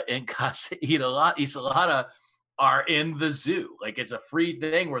Leela and Casa Isolata are in the zoo. Like, it's a free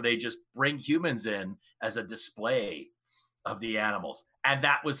thing where they just bring humans in as a display of the animals. And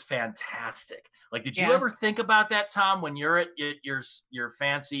that was fantastic. Like, did you ever think about that, Tom, when you're at your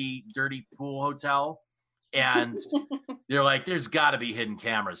fancy, dirty pool hotel and you're like, there's got to be hidden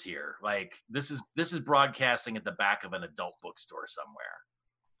cameras here. Like, this is broadcasting at the back of an adult bookstore somewhere.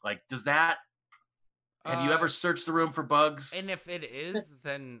 Like, have you ever searched the room for bugs? And if it is,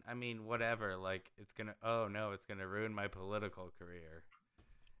 then I mean, whatever. Like, it's gonna ruin my political career.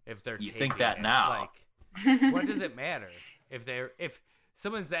 If they're think that now? Like, what does it matter if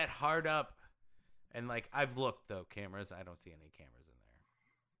someone's that hard up? And like, I've looked though, cameras. I don't see any cameras in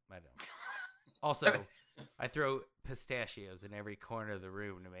there. I don't. Also, I throw pistachios in every corner of the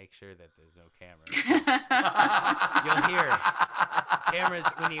room to make sure that there's no cameras. You'll hear cameras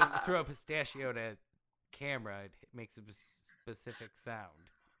when you throw a pistachio at a camera. It makes a specific sound.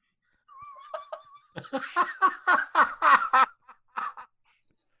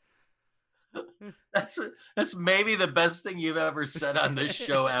 That's maybe the best thing you've ever said on this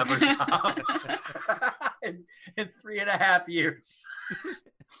show ever, Tom. in 3.5 years.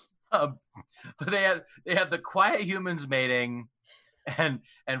 But they have the quiet humans mating, and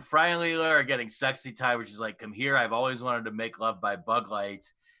Fry and Leela are getting sexy time, which is like, come here, I've always wanted to make love by bug light.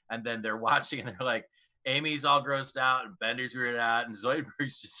 And then they're watching and they're like, Amy's all grossed out and Bender's weirded out, and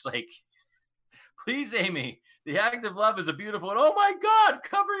Zoidberg's just like, please, Amy, the act of love is a beautiful, and oh my God,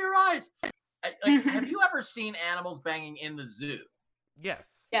 cover your eyes. Have you ever seen animals banging in the zoo?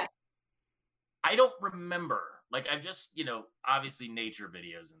 Yes. Yeah. I don't remember. Like, I've just, obviously nature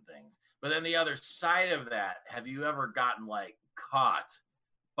videos and things. But then the other side of that, have you ever gotten like caught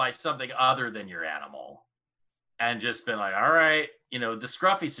by something other than your animal and just been like, all right, the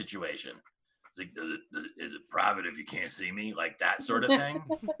Scruffy situation? It's like, is it private if you can't see me? Like that sort of thing.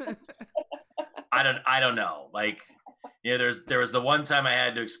 I don't know. Like, there was the one time I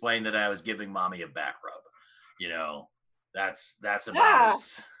had to explain that I was giving mommy a back rub. That's about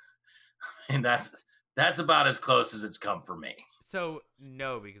and that's about as close as it's come for me. So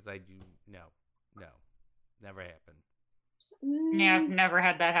no, because I do no, never happened. Yeah, I've never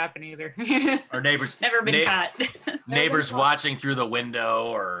had that happen either. Or neighbors never been caught. Neighbors watching through the window,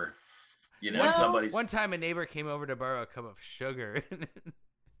 or somebody's. One time a neighbor came over to borrow a cup of sugar.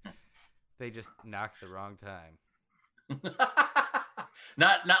 They just knocked the wrong time.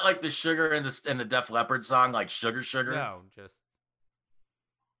 not like the sugar in the Def Leppard song, like sugar. No, just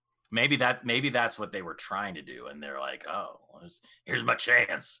maybe that's what they were trying to do, and they're like, oh, here's my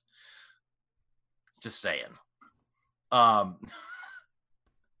chance. Just saying.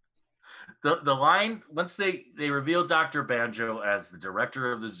 The line, once they reveal Dr. Banjo as the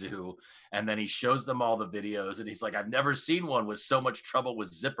director of the zoo, and then he shows them all the videos, and he's like, I've never seen one with so much trouble with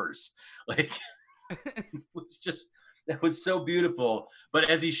zippers. Like, that was so beautiful. But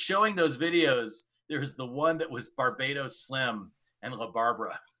as he's showing those videos, there's the one that was Barbados Slim and La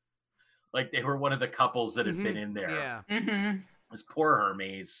Barbara. Like, they were one of the couples that had been in there. Yeah. Mm-hmm. It was poor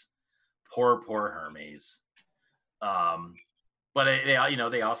Hermes. Poor Hermes. But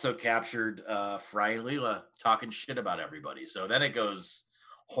they also captured Fry and Leela talking shit about everybody. So then it goes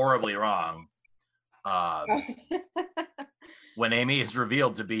horribly wrong when Amy is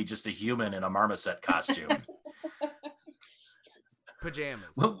revealed to be just a human in a marmoset costume. Pajamas.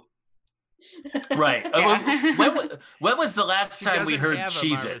 Right. Yeah. When was the last time we heard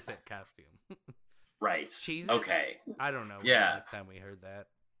Cheez It? Costume. Right. Cheez It? Okay. I don't know. Yeah. Last time we heard that.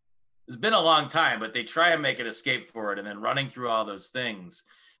 It's been a long time, but they try and make an escape for it, and then running through all those things.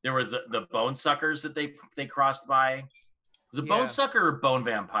 There was the bone suckers that they crossed by. Was it bone sucker or bone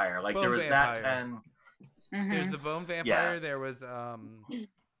vampire? Like Bone there was vampire. that pen. There's the bone vampire. Yeah. There was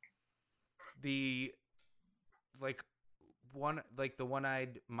the the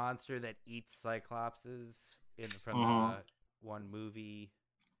one-eyed monster that eats cyclopses from the one movie.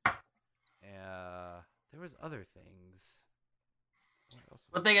 There was other things. What else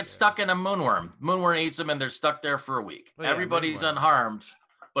But they was get there? stuck in a moonworm. Moonworm eats them, and they're stuck there for a week. Oh, yeah, Everybody's moonworm. unharmed,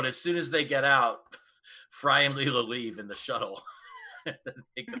 but as soon as they get out, Fry and Leela leave in the shuttle. And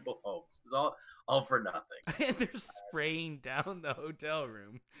they go home. It's all for nothing. And they're spraying down the hotel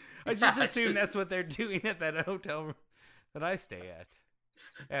room. I just assume that's what they're doing at that hotel room that I stay at.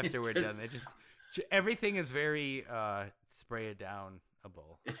 After we're done, they just everything is very spray it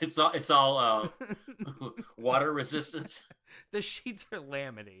downable. It's all water resistant. The sheets are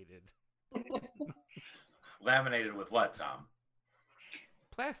laminated. Laminated with what, Tom?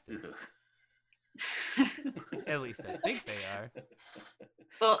 Plastic. At least I think they are.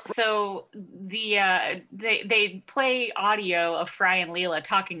 Well, so they play audio of Fry and Leela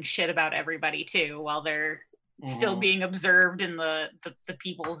talking shit about everybody too, while they're still being observed in the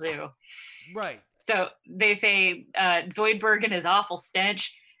people zoo. Right. So they say Zoidberg and his awful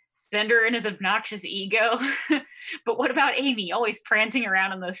stench, Bender and his obnoxious ego. But what about Amy, always prancing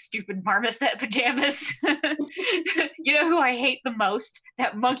around in those stupid marmoset pajamas? You know who I hate the most?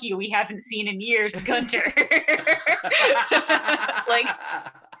 That monkey we haven't seen in years, Gunter. Like,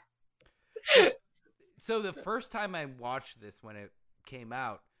 so the first time I watched this when it came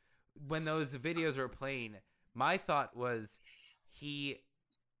out, when those videos were playing, my thought was he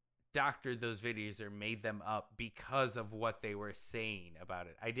doctored those videos or made them up because of what they were saying about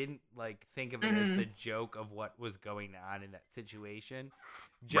it. I didn't think of it as the joke of what was going on in that situation.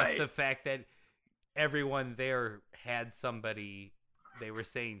 Just the fact that everyone there had somebody they were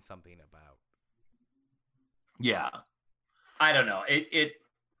saying something about. Yeah. I don't know.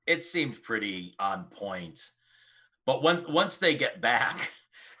 It seemed pretty on point. But once they get back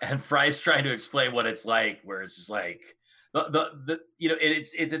and Fry's trying to explain what it's like, where it's just like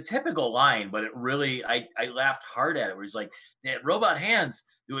it's a typical line, but it really I laughed hard at it where he's like, they had robot hands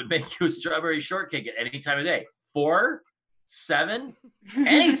that would make you a strawberry shortcake at any time of day. 4, 7,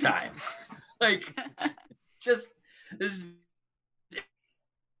 anytime. Like just this,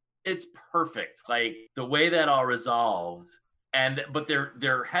 it's perfect. Like the way that all resolved, but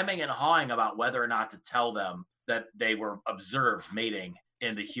they're hemming and hawing about whether or not to tell them that they were observed mating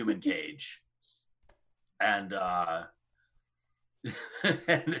in the human cage. And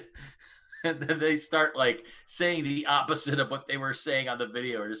and then they start saying the opposite of what they were saying on the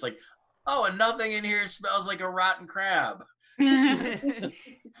video. Just like, oh, and nothing in here smells like a rotten crab. And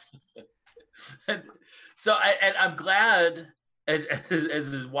so I'm glad as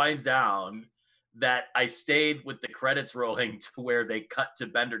it winds down that I stayed with the credits rolling to where they cut to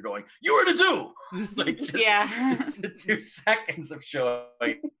Bender going, "You were in a zoo!" Just the 2 seconds of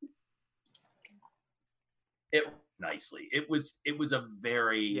showing it nicely. It was a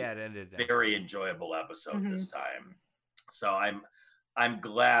very it ended very enjoyable episode this time. So I'm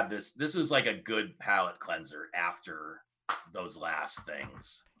glad this was like a good palate cleanser after those last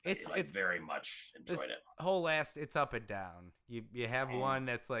things. It's very much enjoyed it. Whole it's up and down. You have one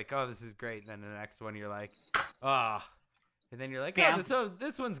that's like, oh, this is great, and then the next one you're like, ah, and then you're like, oh,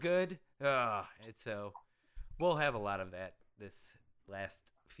 this one's good. So we'll have a lot of that this last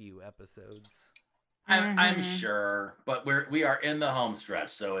few episodes. I'm sure, but we are in the home stretch,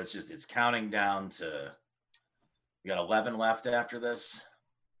 so it's counting down to, we got 11 left after this.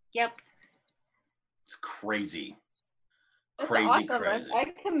 Yep. It's crazy. That's Crazy. I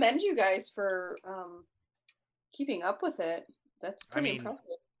commend you guys for keeping up with it. That's pretty impressive.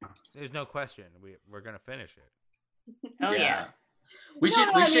 There's no question we're gonna finish it. Oh yeah. We should.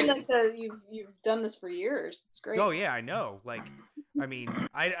 You've done this for years. It's great. Oh yeah, I know. I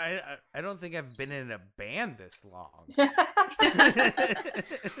don't think I've been in a band this long. You guys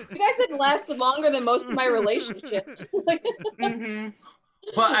have lasted longer than most of my relationships.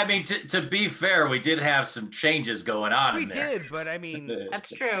 Well, I mean, to be fair, we did have some changes going on. We did, but I mean,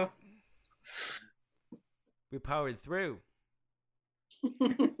 that's true. We powered through.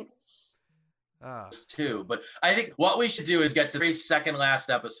 Too, but I think what we should do is get to the second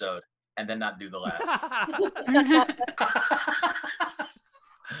last episode and then not do the last.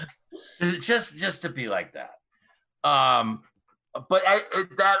 just to be like that. But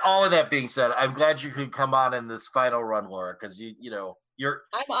all of that being said, I'm glad you could come on in this final run, Laura, because you're.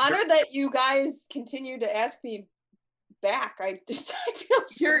 I'm honored that you guys continue to ask me back. I feel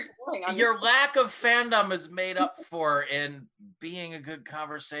so boring. Your lack of fandom is made up for in being a good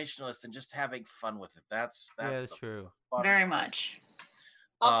conversationalist and just having fun with it. That's true. Very much.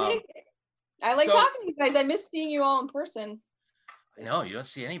 I'll take it. I like talking to you guys. I miss seeing you all in person. I know you don't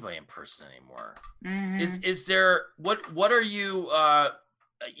see anybody in person anymore. Mm-hmm. Is there what are you?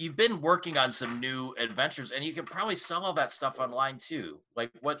 You've been working on some new adventures, and you can probably sell all that stuff online too. Like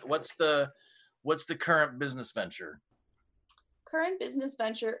what's the current business venture? Current business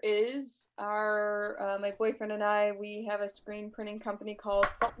venture is our my boyfriend and I. We have a screen printing company called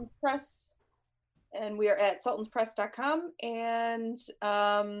Sultan's Press, and we are at sultanspress.com. And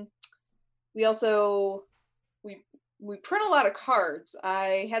we also we print a lot of cards.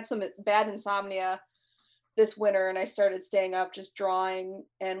 I had some bad insomnia this winter, and I started staying up just drawing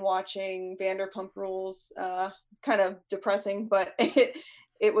and watching Vanderpump Rules. Kind of depressing, but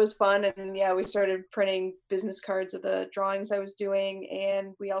it was fun. And yeah, we started printing business cards of the drawings I was doing,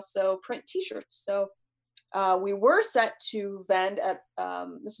 and we also print t-shirts. So we were set to vend at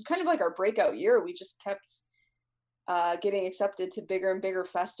this was kind of like our breakout year. We just kept getting accepted to bigger and bigger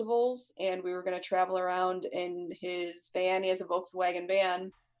festivals, and we were going to travel around in his van. He has a Volkswagen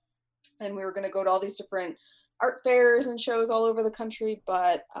van, and we were going to go to all these different art fairs and shows all over the country.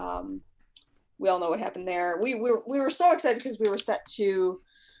 But we all know what happened there. We were so excited because we were set to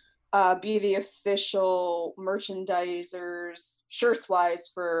be the official merchandisers shirts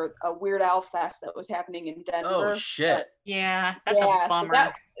wise for a Weird Al Fest that was happening in Denver. Oh shit. Yeah, that's a bummer.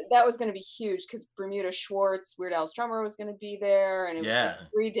 So that was going to be huge because Bermuda Schwartz, Weird Al's drummer, was going to be there, and it was like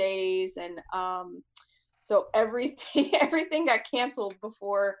 3 days, and so everything got canceled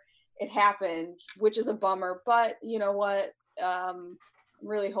before it happened, which is a bummer. But you know what? I'm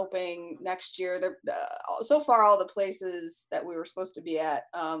really hoping next year. So far, all the places that we were supposed to be at,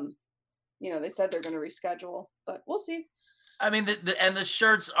 they said they're going to reschedule, but we'll see. I mean, the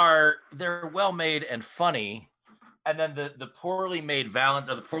shirts they're well made and funny, and then the poorly made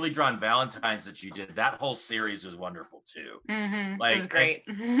the poorly drawn Valentines that you did, that whole series was wonderful too. Mm-hmm. Like, it was great.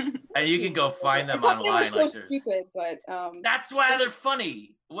 And you can go find them I online. they were so stupid, but that's why they're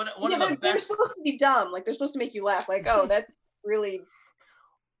funny. They're supposed to be dumb. Like, they're supposed to make you laugh. Like, oh, that's really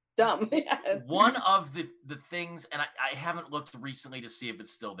dumb. One of the things, and I haven't looked recently to see if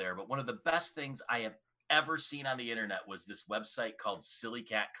it's still there, but one of the best things I have ever seen on the internet was this website called Silly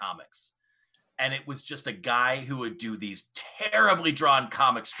Cat Comics. And it was just a guy who would do these terribly drawn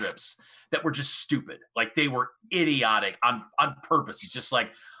comic strips that were just stupid. Like, they were idiotic on purpose. He's just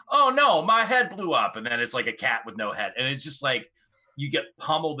like, oh no, my head blew up. And then it's like a cat with no head. And it's just like, you get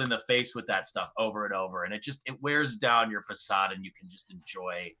pummeled in the face with that stuff over and over. And it wears down your facade, and you can just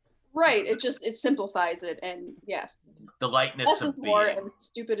enjoy. Right. It simplifies it. And yeah. The lightness of being. And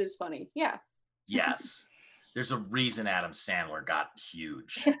stupid is funny. Yeah. Yes. There's a reason Adam Sandler got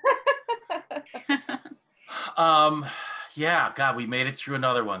huge. Yeah, God, we made it through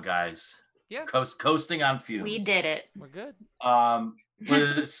another one, guys. Yeah. Coasting on fumes. We did it. We're good.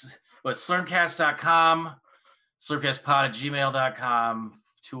 With slurmcast.com, slurmcastpod@gmail.com,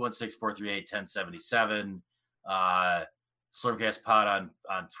 216-438-1077, slurmcastpod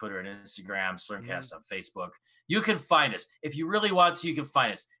on Twitter and Instagram, slurmcast on Facebook. You can find us. If you really want to, you can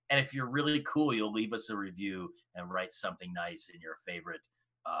find us. And if you're really cool, you'll leave us a review and write something nice in your favorite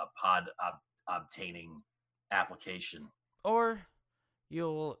pod obtaining application. Or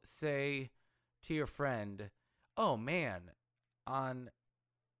you'll say to your friend, oh man, on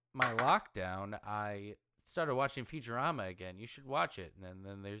my lockdown, I started watching Futurama again. You should watch it. And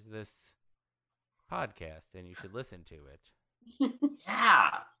then there's this podcast, and you should listen to it.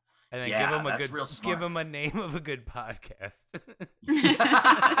 Yeah. And then give him a name of a good podcast.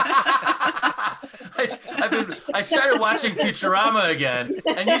 I started watching Futurama again,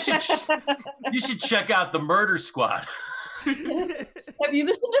 and you should check out the Murder Squad. Have you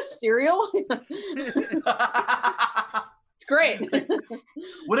listened to Serial? It's great.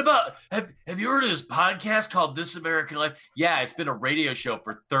 What about have you heard of this podcast called This American Life? Yeah, it's been a radio show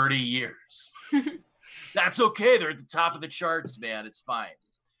for 30 years. That's okay. They're at the top of the charts, man. It's fine.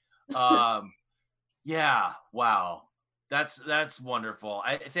 Yeah, wow. That's wonderful.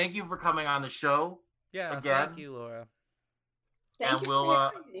 I thank you for coming on the show. Yeah, again. Thank you, Laura. Thank you for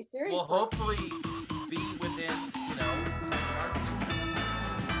having me. Seriously. We'll hopefully be within, 10